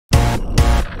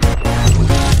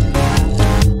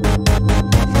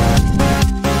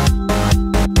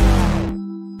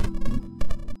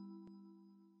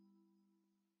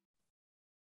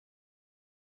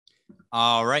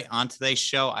All right, on today's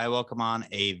show, I welcome on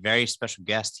a very special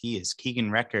guest. He is Keegan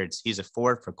Records. He's a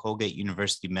forward for Colgate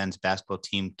University Men's basketball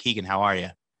team. Keegan, how are you?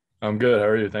 I'm good. How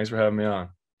are you? Thanks for having me on.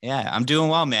 Yeah, I'm doing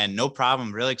well, man. No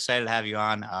problem. Really excited to have you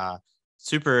on.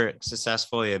 Super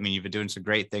successful. I mean, you've been doing some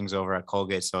great things over at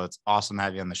Colgate, so it's awesome to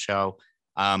have you on the show.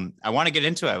 I want to get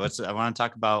into it. I want to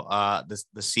talk about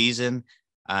the season.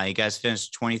 You guys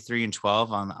finished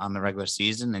 23-12 on the regular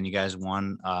season, and you guys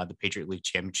won the Patriot League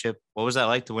championship. What was that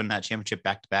like to win that championship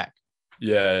back to back?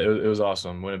 Yeah, it was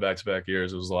awesome. Winning back-to-back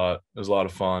years, it was a lot. It was a lot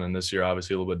of fun. And this year,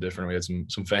 obviously, a little bit different. We had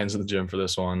some fans in the gym for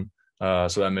this one, so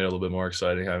that made it a little bit more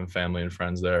exciting having family and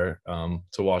friends there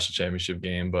to watch the championship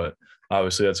game. But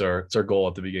obviously, it's our goal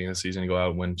at the beginning of the season to go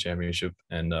out and win championship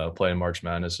and play in March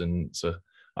Madness. And so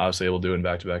obviously, able to do it in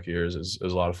back-to-back years it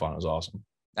was a lot of fun. It was awesome.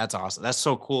 That's awesome. That's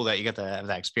so cool that you got to have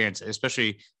that experience,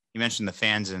 especially you mentioned the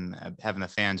fans and having the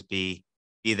fans be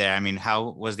there. I mean, how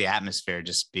was the atmosphere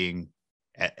just being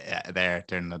there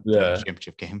during the Yeah,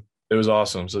 championship game? it was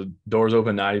awesome. So doors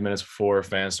open 90 minutes before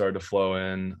fans started to flow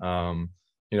in.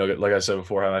 Like I said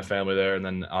before, I had my family there, and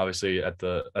then obviously at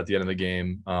the end of the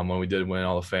game, when we did win,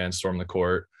 all the fans stormed the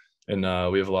court, and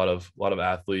we have a lot of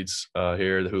athletes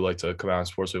here who like to come out and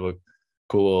sports. We look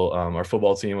cool. Our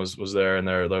football team was there, and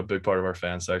they're a big part of our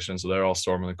fan section, so they're all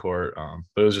storming the court.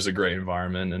 But it was just a great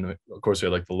environment, and of course we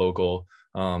had like the local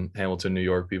Hamilton, New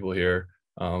York people here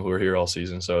who were here all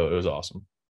season, so it was awesome.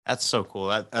 That's so cool.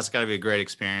 That's got to be a great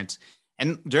experience.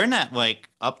 And during that, like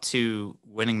up to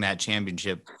winning that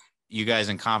championship, you guys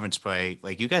in conference play,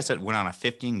 like you guys that went on a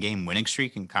 15-game winning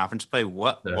streak in conference play.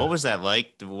 What Yeah. was that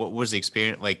like? What was the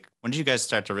experience like? When did you guys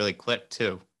start to really click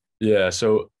too? Yeah,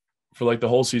 so for like the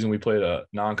whole season, we played a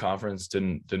non-conference.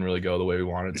 Didn't really go the way we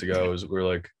wanted it to go. We were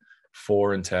like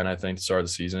 4-10, I think, to start the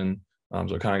season.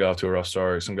 So it kind of got off to a rough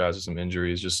start. Some guys with some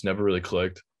injuries, just never really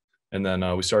clicked. And then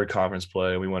we started conference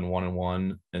play. We went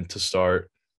 1-1 and to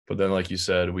start. But then, like you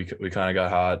said, we kind of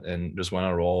got hot and just went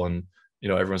on a roll. And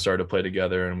everyone started to play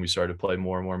together, and we started to play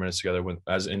more and more minutes together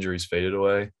as injuries faded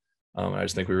away. I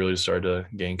just think we really started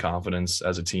to gain confidence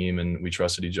as a team, and we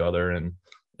trusted each other, and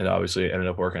obviously it ended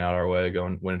up working out our way,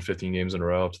 going winning 15 games in a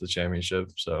row up to the championship.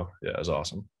 So yeah, it was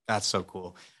awesome. That's so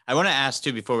cool. I want to ask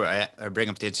too before I bring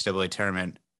up the NCAA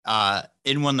tournament.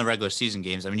 In one of the regular season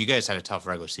games, I mean, you guys had a tough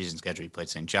regular season schedule. You played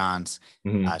St. John's,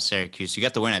 Mhm. Syracuse. You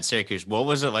got the win at Syracuse. What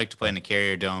was it like to play in the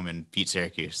Carrier Dome and beat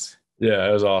Syracuse? Yeah,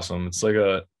 it was awesome. It's like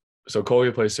so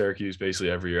Colgate plays Syracuse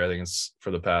basically every year. I think it's for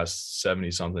the past 70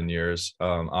 something years.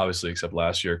 Obviously, except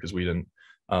last year because we didn't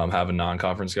have a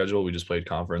non-conference schedule. We just played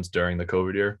conference during the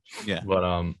COVID year. Yeah.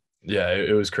 But yeah,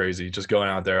 it was crazy. Just going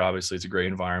out there. Obviously, it's a great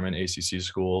environment, ACC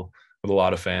school with a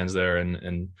lot of fans there,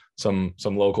 and some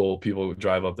local people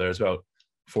drive up there. It's about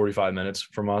 45 minutes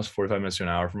from us, 45 minutes to an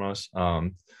hour from us.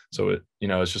 So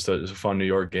it's just it's a fun New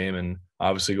York game, and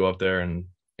obviously go up there and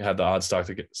had the odds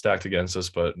stacked against us,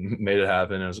 but made it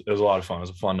happen. It was a lot of fun. It was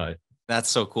a fun night. That's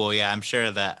so cool. Yeah, I'm sure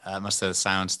that must have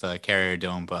silenced the Carrier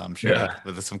Dome, but I'm sure Yeah,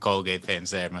 with some Colgate fans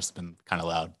there, it must have been kind of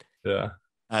loud. yeah,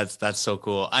 That's so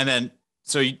cool. And then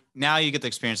now you get to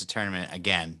experience the tournament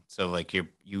again. So like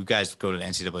you guys go to the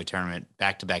NCAA tournament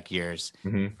back to back years.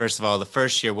 hmm First of all, the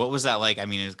first year, what was that like? I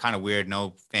mean, it's kind of weird.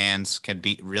 No fans can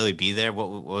really be there. What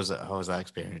was it? How was that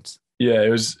experience? yeah.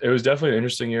 It was definitely an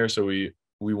interesting year. So we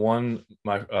won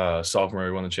my sophomore.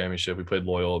 We won the championship. We played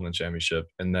Loyal in the championship,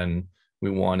 and then we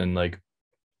won. And like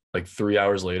 3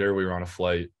 hours later, we were on a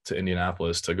flight to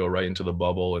Indianapolis to go right into the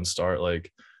bubble and start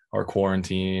like our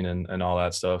quarantine and all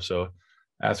that stuff. So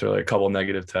after like a couple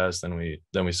negative tests, then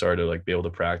we started to like be able to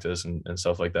practice and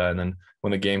stuff like that. And then when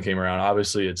the game came around,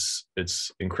 obviously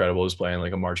it's incredible just playing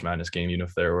like a March Madness game, even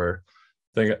if I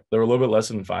think there were a little bit less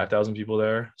than 5,000 people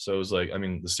there. So it was like, I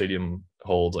mean, the stadium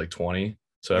holds like 20.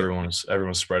 So Yeah.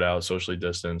 everyone's spread out, socially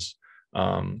distanced.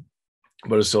 Um,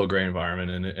 but it's still a great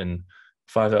environment, and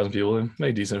 5,000 people made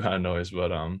a decent amount of noise,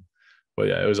 but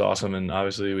yeah, it was awesome. And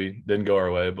obviously we didn't go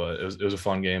our way, but it was a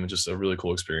fun game and just a really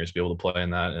cool experience to be able to play in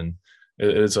that. And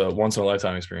it's a once in a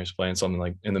lifetime experience playing something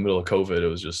like in the middle of COVID. It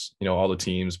was just,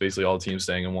 basically all the teams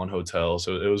staying in one hotel.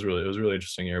 So it was really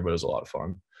interesting year, but it was a lot of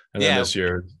fun. And then Yeah. this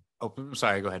year, Oh, I'm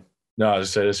sorry. Go ahead. no, I was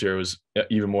just say this year was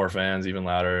even more fans, even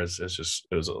louder. It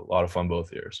was a lot of fun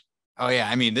both years. Oh yeah,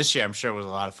 I mean this year I'm sure it was a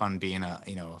lot of fun being a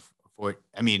four.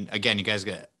 I mean again, you guys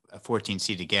got a 14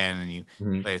 seed again, and you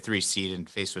Mhm. play a 3 seed and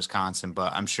face Wisconsin.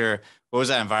 But I'm sure what was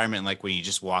that environment like when you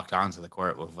just walked onto the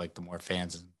court with like the more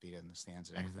fans and being in the stands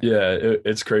and everything? Yeah,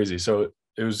 it's crazy. So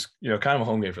it was, kind of a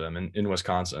home game for them in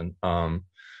Wisconsin.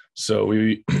 So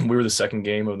we were the second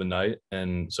game of the night,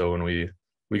 and so when we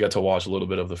got to watch a little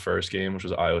bit of the first game, which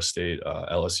was Iowa State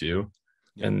LSU,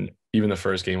 Yeah. and even the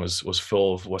first game was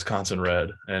full of Wisconsin red.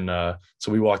 And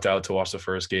so we walked out to watch the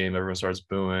first game. Everyone starts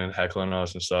booing, heckling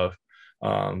us and stuff.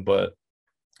 But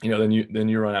then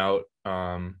you run out,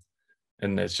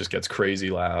 and it just gets crazy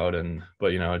loud.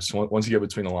 But just once you get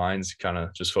between the lines, you kind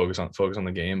of just focus on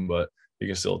the game. But you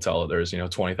can still tell that there's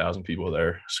 20,000 people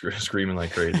there screaming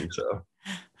like crazy. So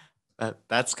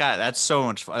that's so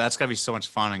much fun. That's gotta be so much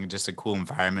fun and just a cool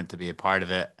environment to be a part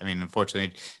of it. I mean,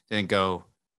 unfortunately, it didn't go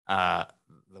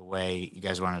the way you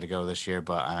guys wanted to go this year,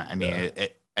 but I mean, yeah.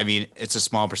 I mean, it's a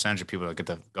small percentage of people that get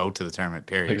to go to the tournament.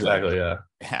 Period. Exactly. Like,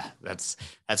 Yeah. yeah,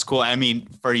 that's cool. I mean,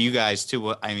 for you guys too.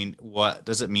 What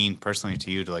does it mean personally to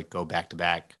you to like go back to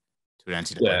back to an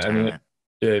NCAA Yeah. I mean, tournament?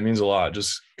 it means a lot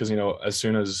just because, as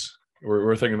soon as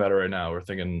we're thinking about it right now, we're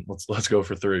thinking let's go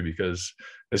for 3 because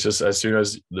it's just as soon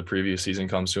as the previous season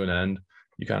comes to an end,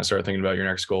 you kind of start thinking about your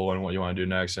next goal and what you want to do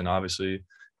next. And obviously,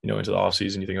 into the off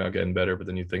season, you think about getting better, but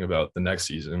then you think about the next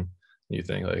season and you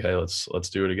think like, hey, let's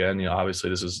do it again. Obviously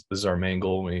this is our main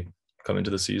goal when we come into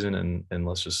the season and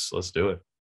let's do it.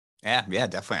 Yeah,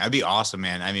 definitely. That'd be awesome,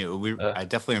 man. I mean, I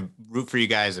definitely root for you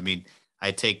guys. I mean,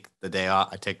 I take the day off.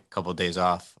 I take a couple of days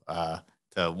off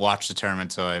to watch the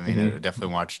tournament. So I mean, I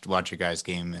definitely watch your guys'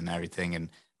 game and everything, and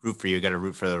root for you. Got to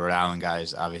root for the Rhode Island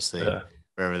guys, obviously,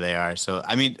 wherever they are. So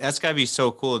I mean, that's gotta be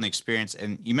so cool an experience.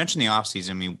 And you mentioned the off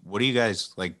season. I mean, what do you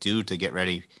guys like do to get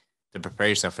ready to prepare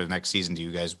yourself for the next season? Do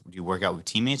you work out with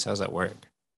teammates? How's that work?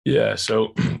 Yeah, so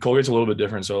Colgate's a little bit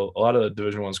different. So a lot of the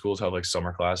Division I schools have like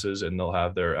summer classes, and they'll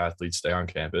have their athletes stay on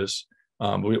campus.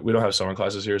 We don't have summer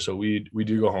classes here, so we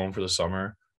do go home for the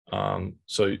summer.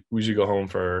 So we usually go home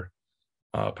for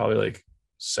probably like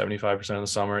 75% of the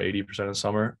summer, 80% of the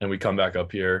summer, and we come back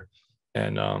up here.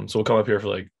 And so we'll come up here for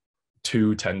like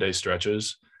 2 10-day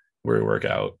stretches where we work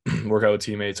out with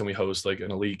teammates, and we host like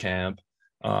an elite camp.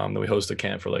 Then we host a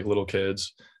camp for like little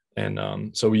kids, and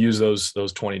so we use those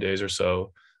 20 days or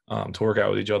so to work out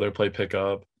with each other, play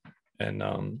pickup,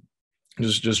 and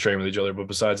just train with each other. But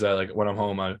besides that, like when I'm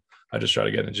home, I just try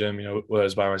to get in the gym, when I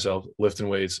was by myself, lifting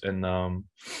weights, and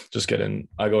just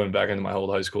I go back into my old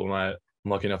high school. I'm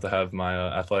lucky enough to have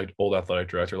my old athletic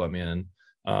director let me in.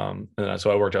 And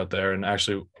so I worked out there. And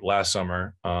actually last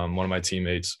summer, one of my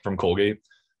teammates from Colgate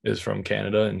is from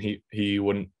Canada, and he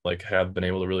wouldn't like have been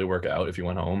able to really work out if he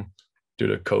went home due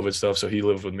to COVID stuff. So he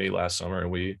lived with me last summer,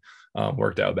 and we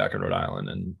worked out back in Rhode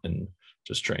Island and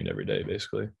just trained every day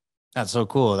basically. That's so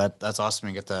cool. That's awesome.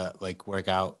 You get to like work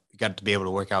out. You got to be able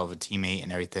to work out with a teammate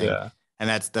and everything. Yeah. And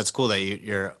that's cool that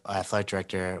your athletic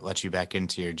director lets you back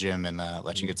into your gym and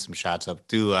let you get some shots up.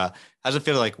 How's it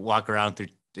feel to like walk around through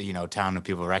town and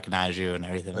people recognize you and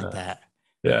everything like that?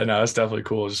 Yeah, no, that's definitely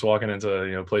cool. Just walking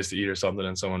into a place to eat or something,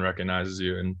 and someone recognizes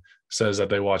you and says that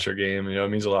they watch your game. It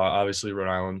means a lot. Obviously, Rhode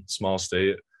Island, small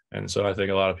state, and so I think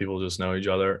a lot of people just know each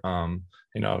other.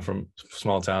 From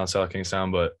small town, South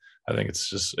Kingstown, but I think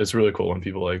it's really cool when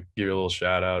people like give you a little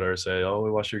shout out or say, "Oh, we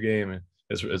watched your game."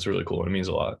 It's really cool. And it means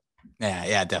a lot.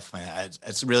 Yeah, definitely.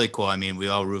 It's really cool. I mean, we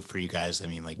all root for you guys. I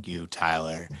mean, like you,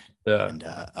 Tyler, Yeah. and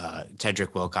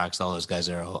Tedrick Wilcox, all those guys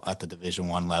are all at the Division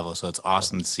I level. So it's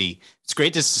awesome to see. It's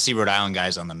great just to see Rhode Island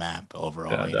guys on the map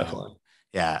overall. Yeah, definitely.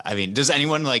 Yeah, I mean, does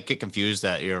anyone like get confused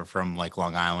that you're from like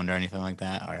Long Island or anything like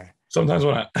that? Or sometimes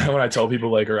when I tell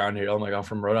people like around here, I'm like, I'm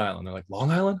from Rhode Island. They're like,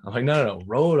 Long Island? I'm like, no,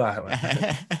 Rhode Island.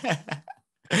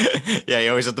 Yeah, you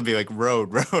always have to be like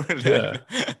road. Yeah.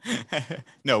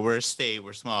 No, we're a state,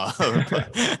 we're small.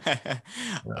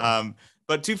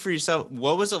 But too, for yourself,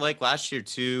 what was it like last year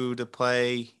too to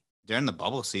play during the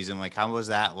bubble season? Like, how was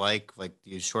that like? Like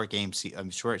the short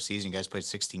season, you guys played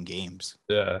 16 games.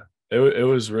 Yeah. It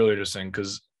was really interesting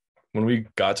because when we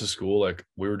got to school, like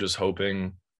we were just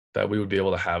hoping that we would be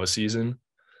able to have a season.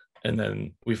 And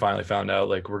then we finally found out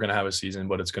like we're gonna have a season,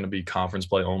 but it's gonna be conference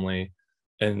play only.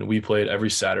 And we played every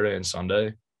Saturday and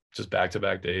Sunday, just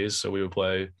back-to-back days. So we would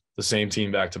play the same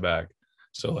team back-to-back.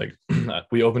 So like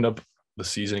we opened up the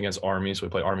season against Army. So we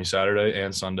play Army Saturday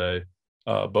and Sunday,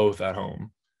 both at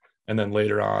home. And then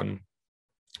later on,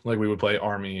 like we would play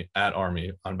Army at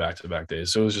Army on back-to-back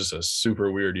days. So it was just a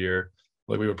super weird year.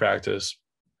 Like we would practice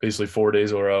basically 4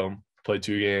 days in a row, play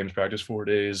 2 games, practice 4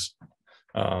 days.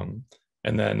 And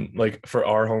then like for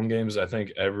our home games, I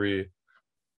think I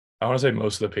want to say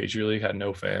most of the Patriot League had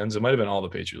no fans. It might have been all the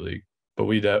Patriot League, but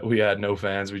we had no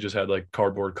fans. We just had like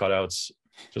cardboard cutouts,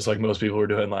 just like most people were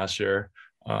doing last year,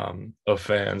 of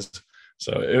fans.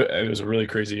 So it was a really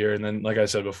crazy year. And then, like I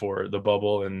said before, the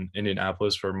bubble in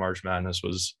Indianapolis for March Madness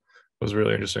was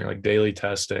really interesting. Like daily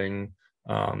testing,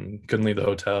 couldn't leave the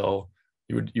hotel.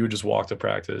 You would just walk to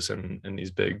practice in these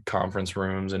big conference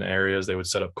rooms and areas. They would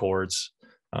set up courts.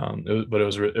 But it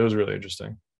was really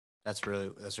interesting. That's really.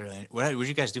 What would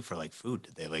you guys do for like food?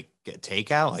 Did they like get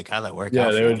takeout? Like how'd that work Yeah,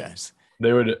 out for you guys?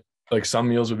 they would like some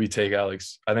meals would be takeout. Like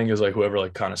I think it was like whoever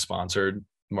like kind of sponsored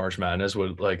March Madness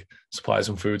would like supply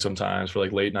some food sometimes for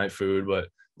like late night food, but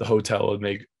the hotel would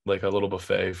make like a little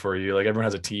buffet for you. Like everyone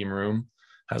has a team room,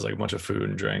 has like a bunch of food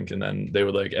and drink, and then they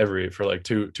would like every for like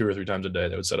two or three times a day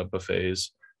they would set up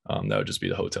buffets. That would just be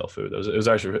the hotel food. It was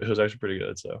actually pretty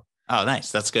good. So Oh,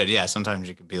 nice. That's good. Yeah, sometimes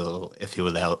you could be a little iffy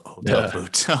with the hotel yeah,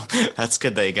 food, so that's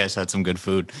good that you guys had some good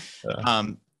food. yeah.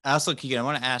 Also, Keegan, I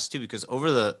want to ask too, because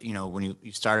over when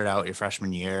you started out your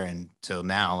freshman year and till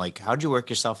now, like, how'd you work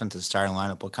yourself into the starting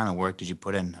lineup? What kind of work did you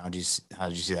put in? How did you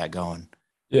see that going?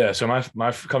 Yeah, so my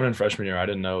coming in freshman year, I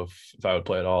didn't know if I would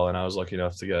play at all, and I was lucky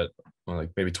enough to get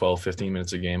like maybe 12, 15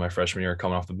 minutes a game my freshman year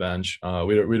coming off the bench.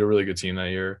 We had a really good team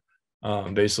that year.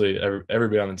 Basically,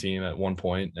 everybody on the team at one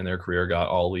point in their career got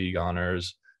all league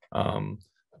honors. Um,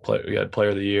 we had player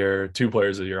of the year, two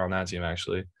players of the year on that team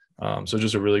actually. So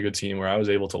just a really good team where I was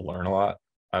able to learn a lot.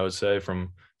 I would say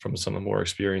from some of the more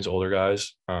experienced older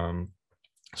guys.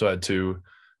 So I had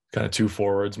two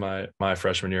forwards my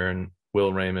freshman year, and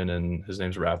Will Raymond and his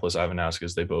name's Raplis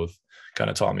Ivanauskas. They both kind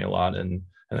of taught me a lot, and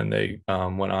then they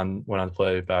went on to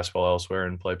play basketball elsewhere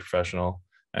and play professional,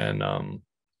 and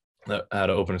that had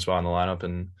to open a spot in the lineup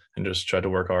and just tried to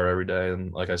work hard every day.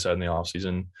 And like I said, in the off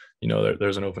season,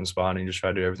 there's an open spot and you just try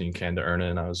to do everything you can to earn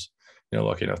it. And I was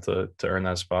lucky enough to earn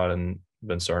that spot and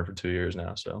been starting for 2 years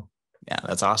now. So Yeah,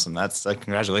 that's awesome. That's like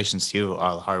congratulations to you,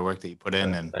 all the hard work that you put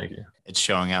in, yeah, and thank you. it's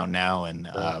showing out now. And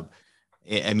Yeah.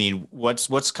 I mean, what's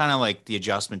kind of like the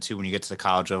adjustment to when you get to the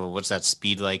college level? What's that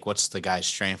speed like? What's the guy's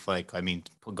strength like? I mean,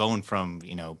 going from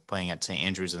playing at St.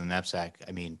 Andrews in the knapsack,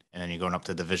 I mean, and then you're going up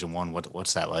to Division One.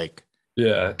 What's that like?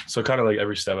 Yeah. So kind of like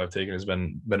every step I've taken has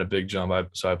been a big jump.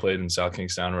 I played in South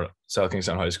Kingstown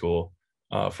High School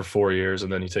for 4 years,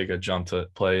 and then you take a jump to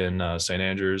play in St.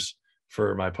 Andrews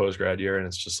for my post grad year, and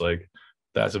it's just like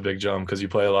that's a big jump because you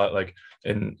play a lot like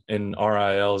in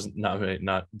RILs,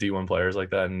 not D1 players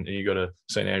like that, and you go to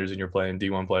St. Andrews and you're playing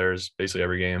D1 players basically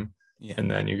every game, Yeah. and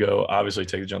then you go obviously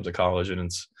take the jump to college, and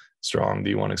it's strong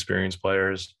D1 experienced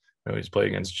players. He's playing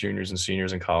against juniors and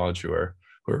seniors in college who are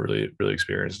really really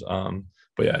experienced.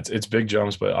 But yeah, it's big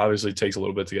jumps, but obviously it takes a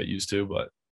little bit to get used to. But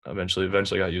eventually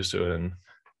got used to it and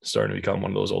starting to become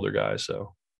one of those older guys.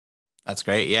 So That's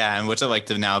great. Yeah. And what's it like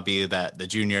to now be that the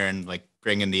junior and like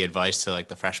bringing the advice to like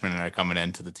the freshmen that are coming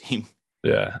into the team?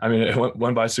 yeah, I mean it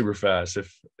went by super fast.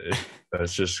 If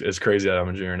it's crazy that I'm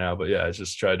a junior now, but yeah, it's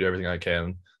just try to do everything I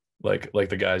can, like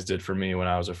the guys did for me when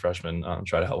I was a freshman.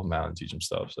 Try to help them out and teach them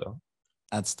stuff. So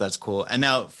That's cool. And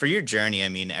now for your journey, I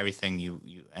mean, everything you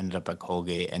ended up at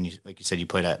Colgate, and you like you said, you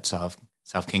played at South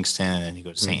Kingston, and then you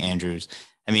go to St. mhm. Andrews.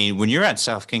 I mean, when you're at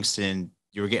South Kingston,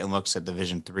 you were getting looks at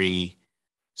Division III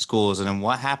schools, and then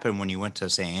what happened when you went to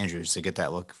St. Andrews to get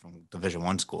that look from Division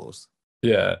I schools?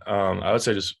 Yeah, I would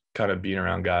say just kind of being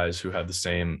around guys who have the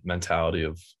same mentality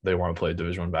of they want to play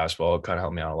Division I basketball kind of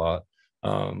helped me out a lot.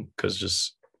 Because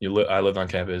just I lived on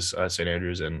campus at St.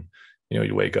 Andrews, and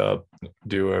you wake up,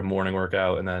 do a morning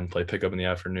workout, and then play pickup in the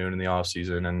afternoon in the off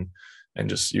season, and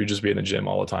just you just be in the gym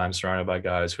all the time, surrounded by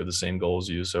guys who have the same goals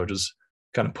as you. So just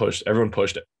kind of pushed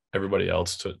everybody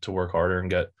else to work harder and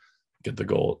get the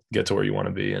goal, get to where you want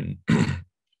to be. And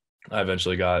I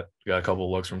eventually got a couple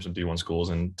of looks from some D1 schools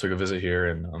and took a visit here,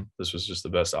 and this was just the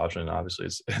best option. Obviously,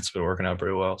 it's been working out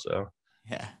pretty well. So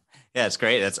Yeah. Yeah, it's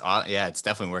great. Yeah, it's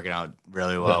definitely working out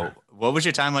really yeah, well. What was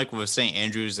your time like with St.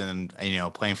 Andrews and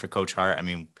playing for Coach Hart? I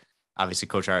mean, obviously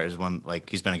Coach Hart is one like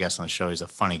he's been a guest on the show. He's a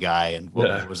funny guy. And what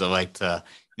yeah. was it like to,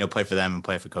 play for them and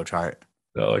play for Coach Hart?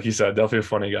 No, like you said, definitely a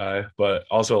funny guy, but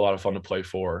also a lot of fun to play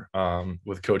for.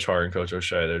 With Coach Hart and Coach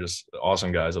O'Shea, they're just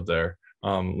awesome guys up there.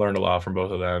 Learned a lot from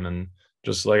both of them, and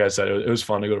just like I said, it was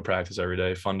fun to go to practice every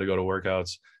day, fun to go to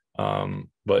workouts.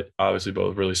 But obviously,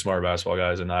 both really smart basketball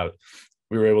guys, and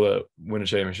we were able to win a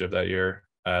championship that year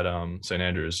at St.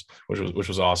 Andrews, which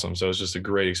was awesome. So it was just a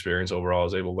great experience overall. I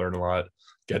was able to learn a lot,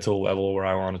 get to the level where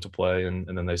I wanted to play, and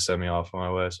then they sent me off on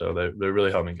my way. So they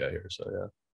really helped me get here. So yeah.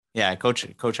 Yeah,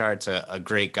 Coach Hart's a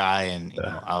great guy, and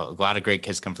Yeah. a lot of great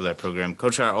kids come through that program.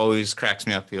 Coach Hart always cracks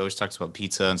me up. He always talks about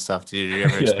pizza and stuff. Did you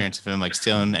ever Yeah. experience him like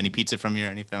stealing any pizza from you or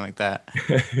anything like that?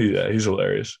 Yeah, he's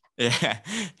hilarious. Yeah,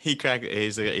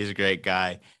 he's a great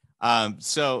guy.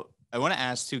 So I want to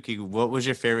ask too, Keegan, what was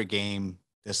your favorite game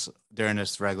this during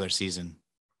this regular season?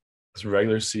 This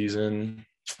regular season,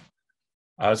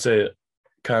 I would say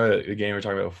kind of the game we were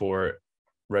talking about before,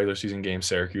 regular season game,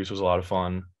 Syracuse was a lot of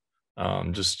fun.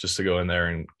 Just to go in there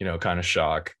and kind of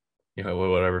shock,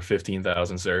 whatever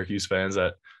 15,000 Syracuse fans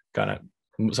that kind of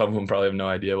some of them probably have no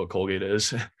idea what Colgate is.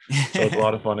 So it's a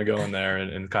lot of fun to go in there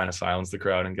and kind of silence the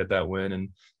crowd and get that win and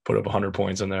put up 100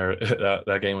 points in there.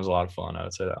 That game was a lot of fun. I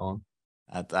would say that one.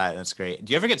 That's great.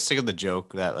 Do you ever get sick of the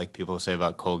joke that like people say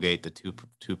about Colgate, the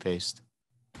toothpaste?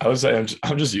 I would say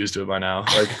I'm just used to it by now.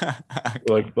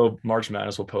 Like the March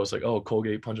Madness will post like, oh,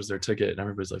 Colgate punches their ticket, and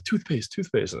everybody's like, toothpaste.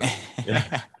 And,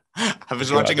 yeah. I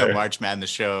was watching a March Madness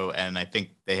show, and I think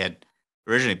they had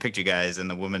originally picked you guys, and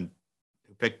the woman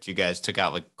who picked you guys took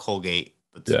out like Colgate,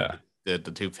 the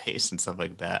toothpaste and stuff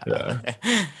like that.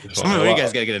 Yeah. Some of you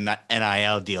guys gotta get an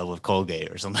NIL deal with Colgate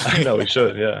or something. I know we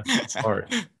should. Yeah, it's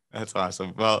smart. That's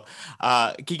awesome. Well,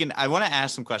 Keegan, I want to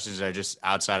ask some questions that are just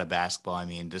outside of basketball. I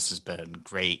mean, this has been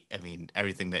great. I mean,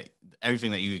 everything that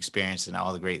you experienced and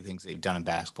all the great things that you've done in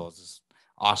basketball is just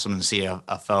awesome to see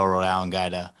a fellow Rhode Island guy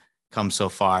to come so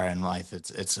far in life.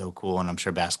 It's so cool, and I'm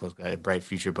sure basketball's got a bright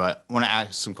future. But I want to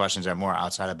ask some questions that are more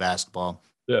outside of basketball.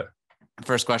 Yeah.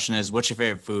 First question is, what's your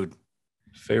favorite food?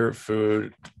 Favorite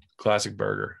food, classic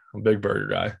burger. I'm a big burger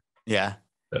guy. Yeah.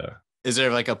 Yeah. Is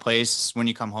there like a place when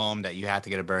you come home that you have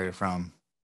to get a burger from?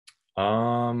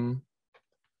 I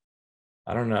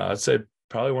don't know. I'd say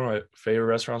probably one of my favorite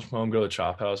restaurants from home. Go to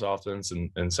Chop House often. It's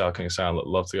in South King Sound.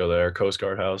 Love to go there. Coast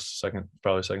Guard House,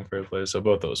 probably second favorite place. So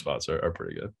both those spots are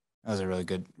pretty good. Those are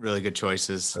really good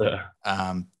choices. Yeah.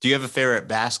 Do you have a favorite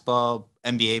basketball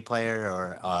NBA player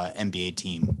or NBA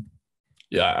team?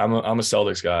 Yeah, I'm a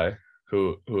Celtics guy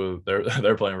who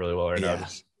they're playing really well right now.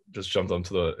 Just jumped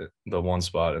onto the one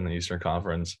spot in the Eastern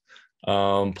Conference.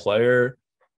 Player,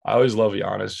 I always love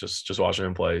Giannis. Just watching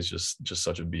him play, he's just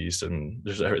such a beast, and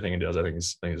just everything he does, I think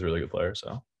he's a really good player.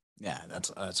 So yeah,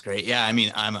 that's great. Yeah, I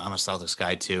mean, I'm a Celtics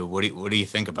guy too. What do you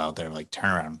think about their like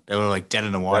turnaround? They were like dead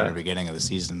in the water at the beginning of the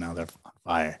season. Now they're on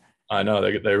fire. I know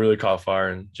they really caught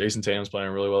fire, and Jason Tatum's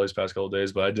playing really well these past couple of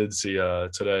days. But I did see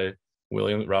today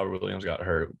Robert Williams got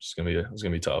hurt, which is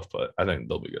gonna be tough. But I think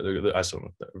they'll be good. I still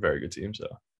think they're a very good team. So.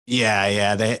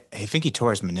 Yeah. I think he tore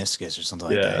his meniscus or something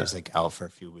like that. He's like out for a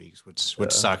few weeks,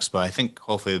 which sucks. But I think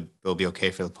hopefully they'll be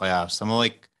okay for the playoffs. I'm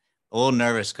like a little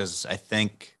nervous because I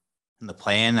think in the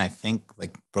play-in, I think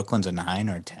like Brooklyn's a 9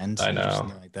 or 10 I know. Or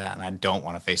something like that, and I don't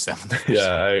want to face them.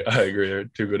 Yeah, I agree. They're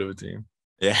too good of a team.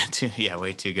 Yeah,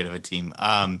 way too good of a team.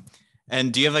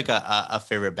 And do you have like a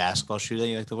favorite basketball shoe that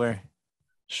you like to wear?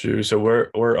 Shoe. So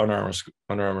we're Under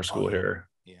Armour school here.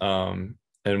 Yeah.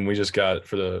 And we just got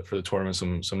for the tournament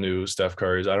some new Steph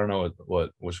Currys. I don't know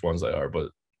which ones they are, but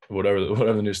whatever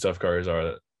the new Steph Currys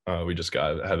are that we just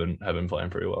got have been playing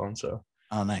pretty well. And so.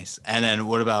 Oh, nice. And then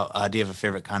what about do you have a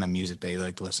favorite kind of music that you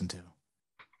like to listen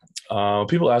to?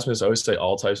 People ask me this. I always say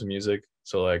all types of music.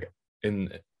 So like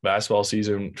in basketball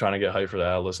season, trying to get hyped for that,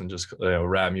 I listen just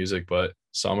rap music. But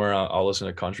summer, I'll listen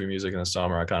to country music. In the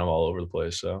summer, I kind of all over the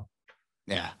place. So.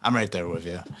 Yeah, I'm right there with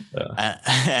you.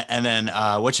 Yeah. And then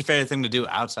what's your favorite thing to do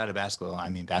outside of basketball? I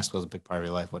mean, basketball is a big part of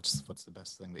your life. What's the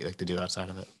best thing that you like to do outside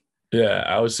of it? Yeah,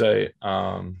 I would say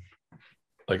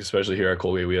like especially here at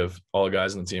Colgate, we have all the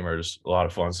guys on the team are just a lot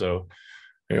of fun. So,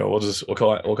 we'll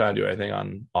kind of do anything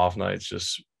on off nights,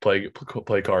 just play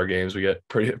card games. We get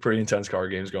pretty intense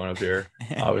card games going up here.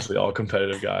 Obviously all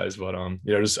competitive guys, but I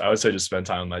would say just spend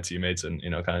time with my teammates and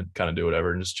kind of do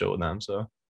whatever and just chill with them. So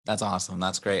that's awesome.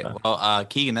 That's great. Well,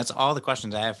 Keegan, that's all the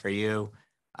questions I have for you.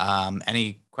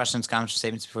 Any questions, comments, or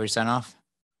statements before you sign off?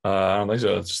 I don't think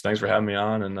so. Just thanks for having me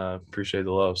on, and appreciate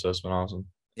the love. So it's been awesome.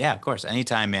 Yeah, of course.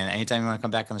 Anytime, man. Anytime you want to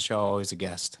come back on the show, always a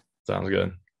guest. Sounds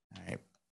good. All right.